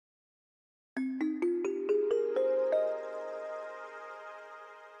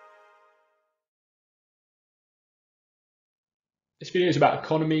This video is about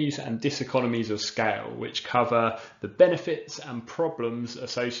economies and diseconomies of scale, which cover the benefits and problems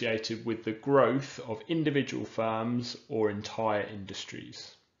associated with the growth of individual firms or entire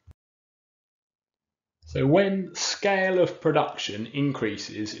industries. So when scale of production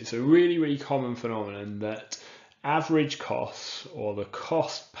increases, it's a really common phenomenon that average costs, or the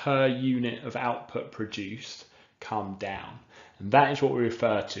cost per unit of output produced, come down. And that is what we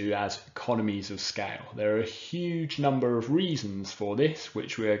refer to as economies of scale. There are a huge number of reasons for this,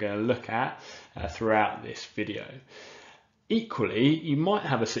 which we are going to look at throughout this video. Equally, you might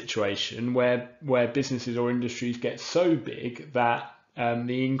have a situation where businesses or industries get so big that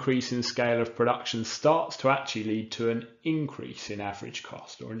the increase in scale of production starts to actually lead to an increase in average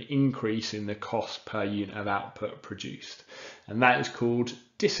cost, or an increase in the cost per unit of output produced. And that is called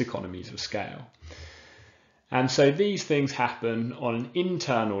diseconomies of scale. And so these things happen on an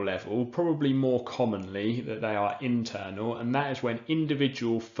internal level, probably more commonly that they are internal, and that is when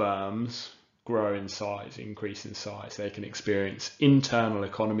individual firms grow in size, increase in size. They can experience internal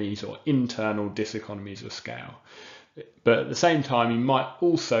economies or internal diseconomies of scale. But at the same time, you might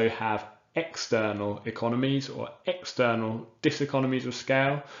also have external economies or external diseconomies of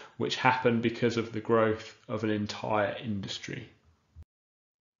scale, which happen because of the growth of an entire industry.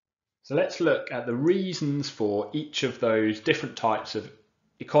 So let's look at the reasons for each of those different types of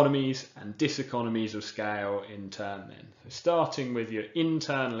economies and diseconomies of scale in turn then. So starting with your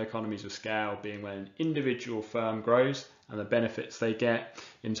internal economies of scale being when an individual firm grows and the benefits they get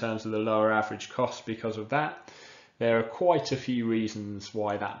in terms of the lower average cost because of that. There are quite a few reasons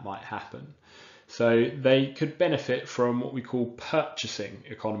why that might happen. So they could benefit from what we call purchasing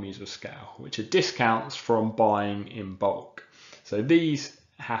economies of scale, which are discounts from buying in bulk. So these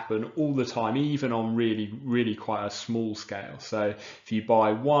happen all the time, even on really quite a small scale. So if you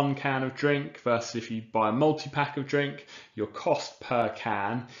buy one can of drink versus if you buy a multi-pack of drink, your cost per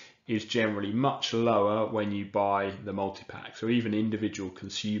can is generally much lower when you buy the multi-pack. So even individual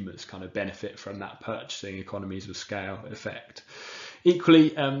consumers kind of benefit from that purchasing economies of scale effect.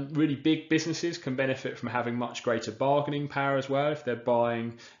 Equally, really big businesses can benefit from having much greater bargaining power as well. If they're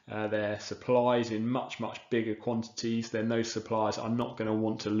buying their supplies in much bigger quantities, then those suppliers are not going to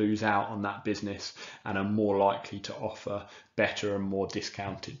want to lose out on that business and are more likely to offer better and more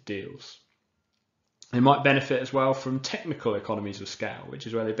discounted deals. They might benefit as well from technical economies of scale, which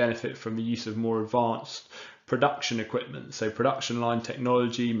is where they benefit from the use of more advanced production equipment. So production line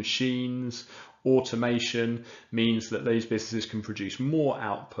technology, machines, automation means that these businesses can produce more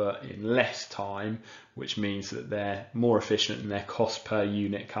output in less time, which means that they're more efficient and their cost per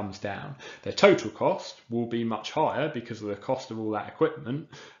unit comes down. Their total cost will be much higher because of the cost of all that equipment,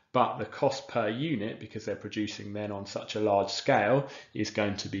 but the cost per unit, because they're producing then on such a large scale, is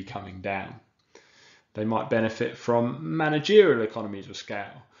going to be coming down. They might benefit from managerial economies of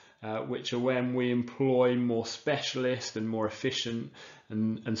scale, which are when we employ more specialist and more efficient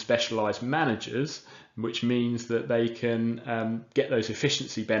and specialised managers, which means that they can get those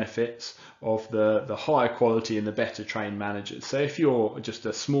efficiency benefits of the higher quality and the better trained managers. So if you're just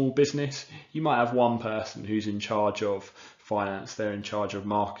a small business, you might have one person who's in charge of finance, they're in charge of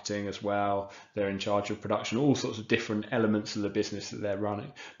marketing as well, they're in charge of production, all sorts of different elements of the business that they're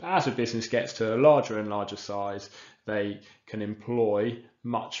running. But as a business gets to a larger and larger size, they can employ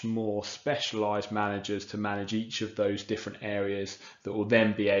much more specialised managers to manage each of those different areas that will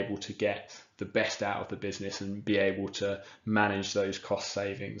then be able to get the best out of the business and be able to manage those cost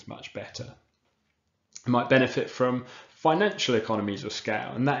savings much better. You might benefit from financial economies of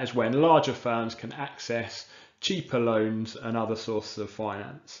scale, and that is when larger firms can access cheaper loans and other sources of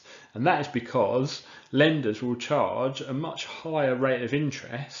finance. And that is because lenders will charge a much higher rate of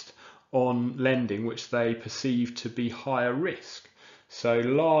interest on lending which they perceive to be higher risk. So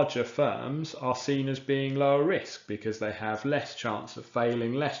larger firms are seen as being lower risk because they have less chance of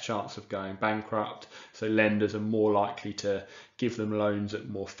failing, less chance of going bankrupt. So lenders are more likely to give them loans at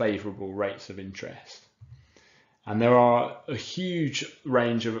more favourable rates of interest. And there are a huge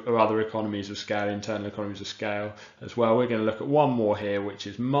range of other economies of scale, internal economies of scale as well. We're going to look at one more here, which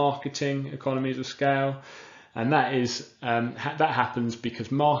is marketing economies of scale. And that happens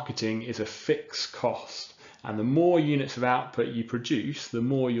because marketing is a fixed cost. And the more units of output you produce, the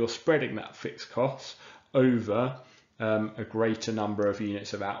more you're spreading that fixed cost over a greater number of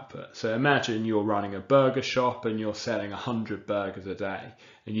units of output. So imagine you're running a burger shop and you're selling 100 burgers a day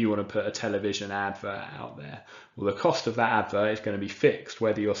and you want to put a television advert out there. Well, the cost of that advert is going to be fixed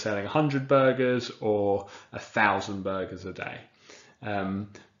whether you're selling 100 burgers or 1,000 burgers a day.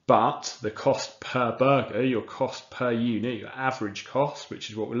 But the cost per burger, your cost per unit, your average cost, which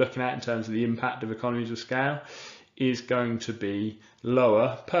is what we're looking at in terms of the impact of economies of scale, is going to be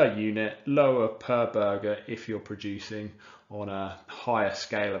lower per unit, lower per burger if you're producing on a higher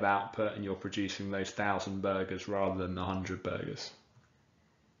scale of output and you're producing those 1,000 burgers rather than 100 burgers.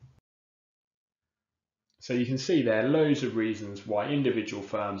 So you can see there loads of reasons why individual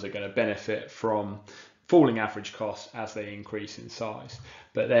firms are going to benefit from falling average costs as they increase in size.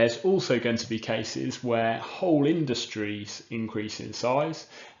 But there's also going to be cases where whole industries increase in size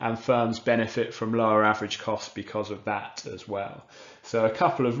and firms benefit from lower average costs because of that as well. So a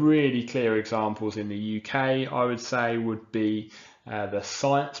couple of really clear examples in the UK, I would say, would be the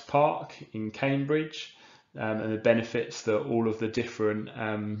Science Park in Cambridge. And the benefits that all of the different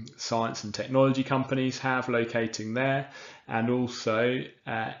science and technology companies have locating there, and also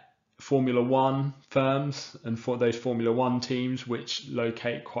Formula One firms and for those Formula One teams which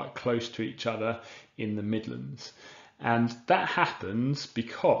locate quite close to each other in the Midlands. And that happens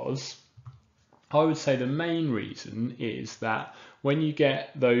because I would say the main reason is that when you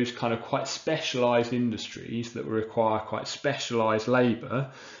get those kind of quite specialised industries that require quite specialised labour,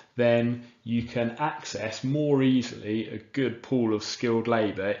 then you can access more easily a good pool of skilled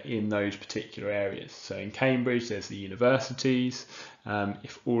labour in those particular areas. So in Cambridge, there's the universities.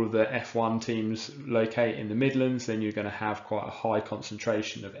 If all of the F1 teams locate in the Midlands, then you're going to have quite a high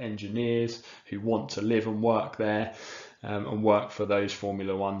concentration of engineers who want to live and work there and work for those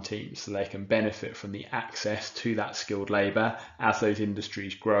Formula One teams, so they can benefit from the access to that skilled labour as those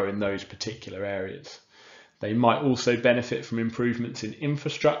industries grow in those particular areas. They might also benefit from improvements in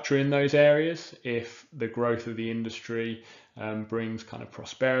infrastructure in those areas if the growth of the industry brings kind of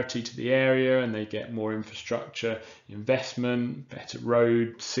prosperity to the area and they get more infrastructure investment, better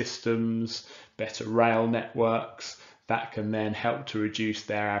road systems, better rail networks. That can then help to reduce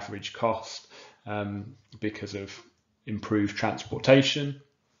their average cost because of improved transportation.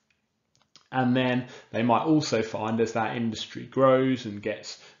 And then they might also find as that industry grows and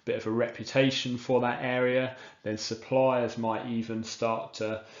gets a bit of a reputation for that area, then suppliers might even start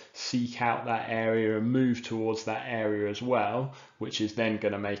to seek out that area and move towards that area as well, which is then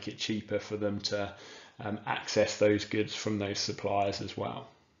going to make it cheaper for them to access those goods from those suppliers as well.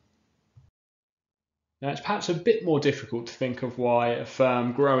 Now, it's perhaps a bit more difficult to think of why a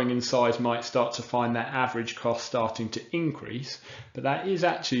firm growing in size might start to find their average cost starting to increase, but that is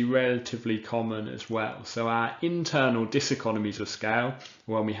actually relatively common as well. So our internal diseconomies of scale,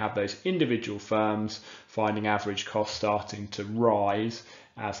 when we have those individual firms finding average costs starting to rise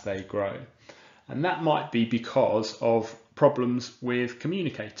as they grow. And that might be because of problems with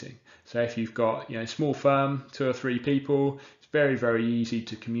communicating. So if you've got a small firm, 2 or 3 people, very, very easy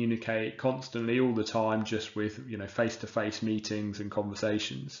to communicate constantly all the time just with face-to-face meetings and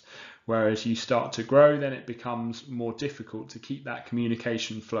conversations. Whereas you start to grow, then it becomes more difficult to keep that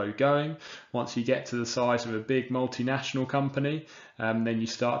communication flow going. Once you get to the size of a big multinational company, then you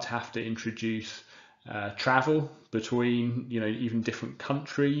start to have to introduce travel between even different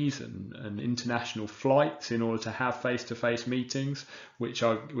countries and international flights in order to have face-to-face meetings, which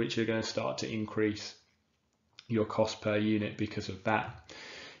are going to start to increase your cost per unit because of that.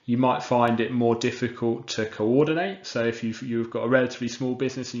 You might find it more difficult to coordinate. So if you've got a relatively small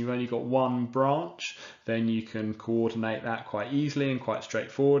business and you've only got one branch, then you can coordinate that quite easily and quite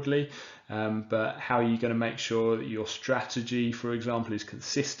straightforwardly. But how are you going to make sure that your strategy, for example, is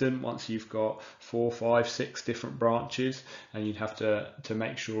consistent once you've got 4, 5, 6 different branches, and you'd have to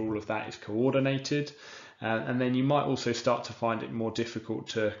make sure all of that is coordinated. And then you might also start to find it more difficult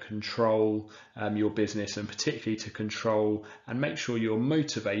to control your business, and particularly to control and make sure you're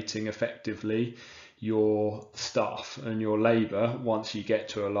motivating effectively your staff and your labour once you get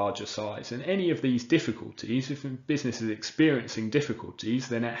to a larger size. And any of these difficulties, if a business is experiencing difficulties,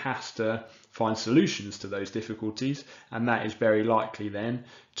 then it has to find solutions to those difficulties, and that is very likely then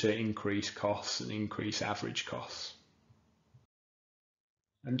to increase costs and increase average costs.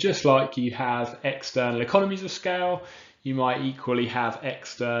 And just like you have external economies of scale, you might equally have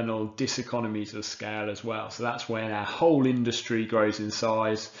external diseconomies of scale as well. So that's when our whole industry grows in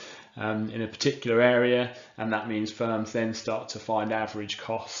size in a particular area, and that means firms then start to find average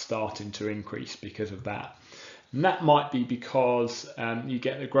costs starting to increase because of that. And that might be because you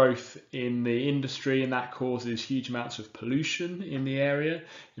get the growth in the industry, and that causes huge amounts of pollution in the area.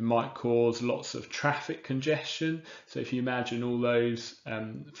 It might cause lots of traffic congestion. So if you imagine all those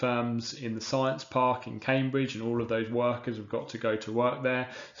firms in the Science Park in Cambridge, and all of those workers have got to go to work there,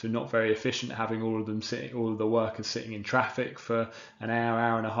 so not very efficient having all of the workers sitting in traffic for an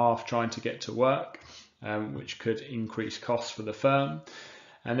hour and a half trying to get to work, which could increase costs for the firm.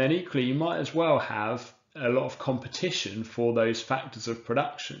 And then equally, you might as well have a lot of competition for those factors of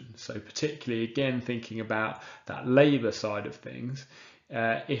production. So particularly, again, thinking about that labour side of things,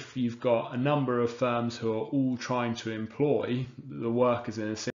 if you've got a number of firms who are all trying to employ the workers in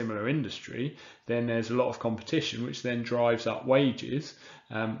a similar industry, then there's a lot of competition, which then drives up wages,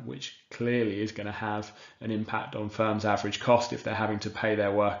 which clearly is going to have an impact on firms' average cost if they're having to pay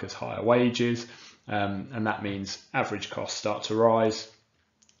their workers higher wages, and that means average costs start to rise,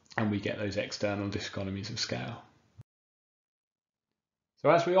 and we get those external diseconomies of scale. So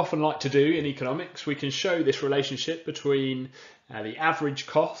as we often like to do in economics, we can show this relationship between the average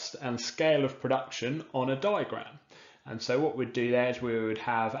cost and scale of production on a diagram. And so what we'd do there is we would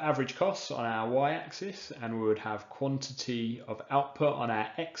have average costs on our y-axis, and we would have quantity of output on our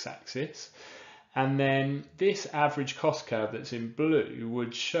x-axis. And then this average cost curve that's in blue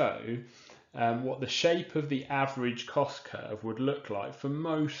would show what the shape of the average cost curve would look like for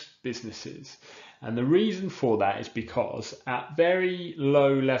most businesses. And the reason for that is because at very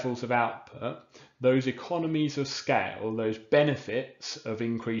low levels of output, those economies of scale, those benefits of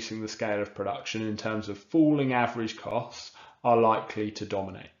increasing the scale of production in terms of falling average costs, are likely to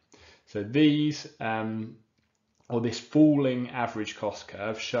dominate. So these, or this falling average cost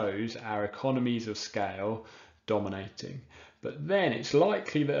curve, shows our economies of scale dominating. But then it's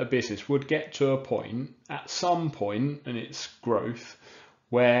likely that a business would get to a point, at some point in its growth,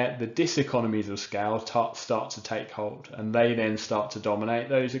 where the diseconomies of scale start to take hold, and they then start to dominate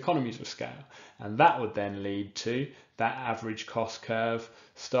those economies of scale. And that would then lead to that average cost curve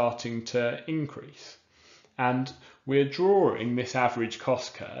starting to increase. And we're drawing this average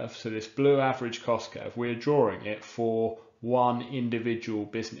cost curve, so this blue average cost curve, we're drawing it for one individual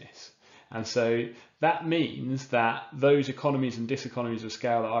business. And so that means that those economies and diseconomies of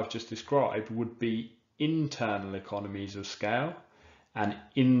scale that I've just described would be internal economies of scale and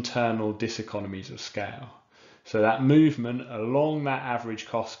internal diseconomies of scale. So that movement along that average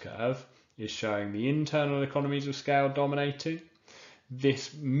cost curve is showing the internal economies of scale dominating.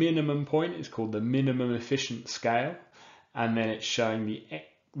 This minimum point is called the minimum efficient scale, and then it's showing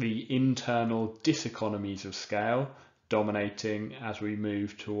the internal diseconomies of scale dominating as we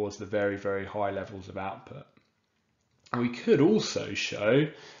move towards the very, very high levels of output. And we could also show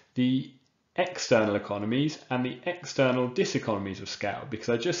the external economies and the external diseconomies of scale, because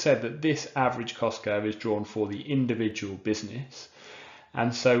I just said that this average cost curve is drawn for the individual business.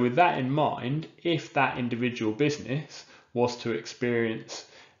 And so with that in mind, if that individual business was to experience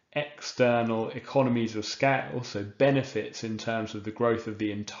external economies of scale, so benefits in terms of the growth of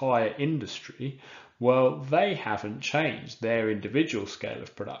the entire industry, well, they haven't changed their individual scale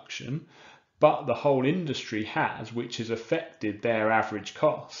of production, but the whole industry has, which has affected their average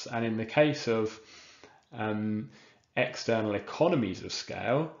costs. And in the case of external economies of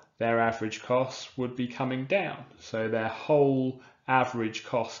scale, their average costs would be coming down. So their whole average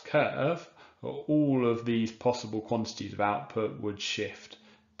cost curve, or all of these possible quantities of output, would shift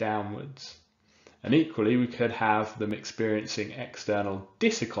downwards. And equally, we could have them experiencing external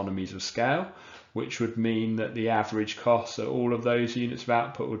diseconomies of scale, which would mean that the average costs of all of those units of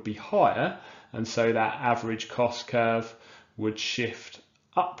output would be higher, and so that average cost curve would shift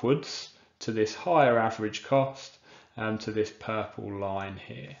upwards to this higher average cost and to this purple line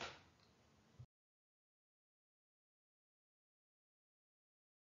here.